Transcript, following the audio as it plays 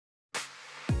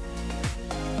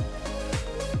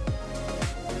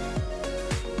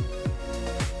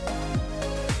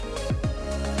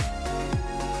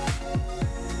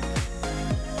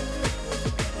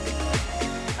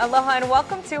Aloha and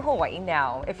welcome to Hawaii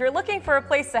Now. If you're looking for a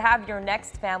place to have your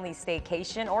next family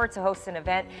staycation or to host an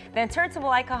event, then turn to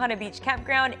Malaekahana Beach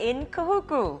Campground in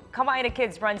Kahuku. Kamaina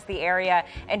Kids runs the area,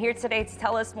 and here today to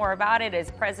tell us more about it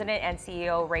is President and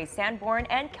CEO Ray Sanborn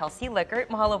and Kelsey Lickert.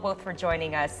 Mahalo both for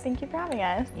joining us. Thank you for having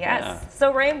us. Yes. Yeah.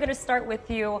 So Ray, I'm going to start with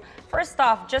you. First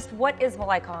off, just what is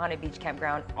Malaekahana Beach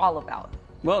Campground all about?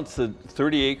 Well, it's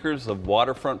 30 acres of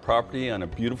waterfront property on a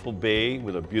beautiful bay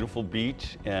with a beautiful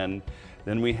beach, and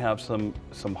then we have some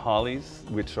hollies,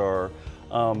 which are,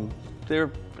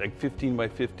 they're like 15 by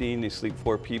 15, they sleep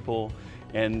 4 people,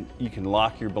 and you can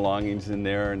lock your belongings in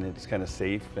there and it's kind of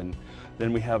safe. And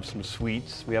then we have some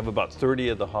suites. We have about 30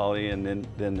 of the holly, and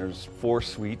then there's 4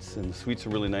 suites, and the suites are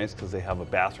really nice because they have a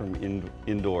bathroom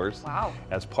indoors. Wow.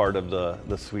 As part of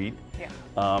the suite. Yeah.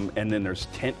 And then there's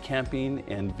tent camping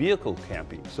and vehicle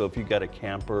camping. So if you've got a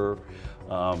camper,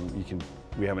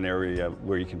 we have an area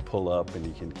where you can pull up and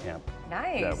you can camp.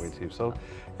 Nice. That way too. So,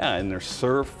 yeah, and there's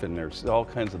surf and there's all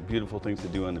kinds of beautiful things to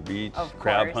do on the beach. Of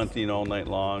Crab course. hunting all night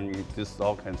long, just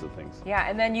all kinds of things. Yeah,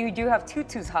 and then you do have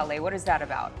Tutu's Hale. What is that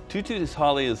about? Tutu's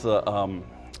Hale is a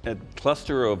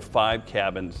cluster of 5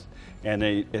 cabins, and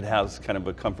it has kind of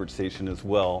a comfort station as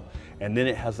well. And then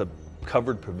it has a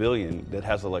covered pavilion that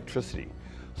has electricity.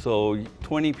 So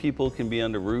 20 people can be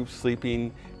on the roof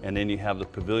sleeping, and then you have the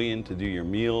pavilion to do your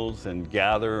meals and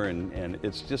gather, and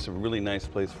it's just a really nice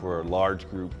place for a large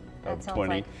group of 20.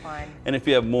 Like fun. And if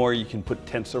you have more, you can put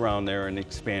tents around there and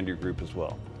expand your group as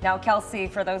well. Now, Kelsey,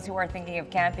 for those who are thinking of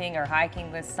camping or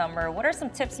hiking this summer, what are some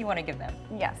tips you want to give them?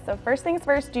 Yes, so first things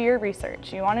first, do your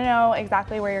research. You want to know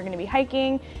exactly where you're going to be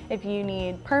hiking, if you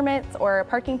need permits or a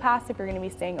parking pass if you're going to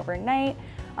be staying overnight.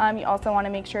 You also want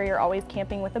to make sure you're always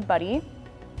camping with a buddy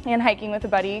and hiking with a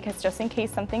buddy, because just in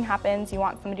case something happens, you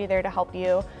want somebody there to help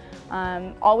you.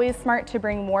 Always smart to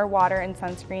bring more water and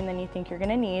sunscreen than you think you're going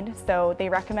to need. So they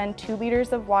recommend 2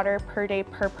 liters of water per day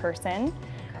per person.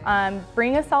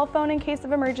 Bring a cell phone in case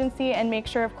of emergency, and make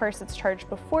sure, of course, it's charged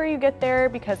before you get there,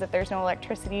 because if there's no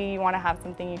electricity, you want to have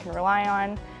something you can rely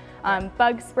on.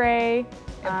 Bug spray.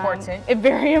 Important.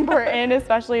 Very important,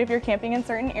 especially if you're camping in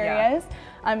certain areas. Yeah.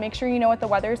 Make sure you know what the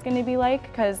weather is going to be like,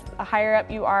 because the higher up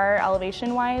you are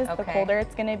elevation-wise, the colder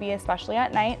it's going to be, especially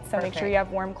at night. So Make sure you have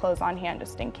warm clothes on hand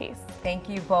just in case. Thank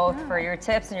you both for your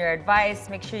tips and your advice.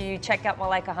 Make sure you check out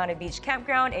Malaekahana Beach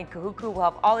Campground in Kahuku. We'll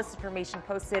have all this information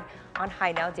posted on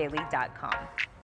HINowDaily.com.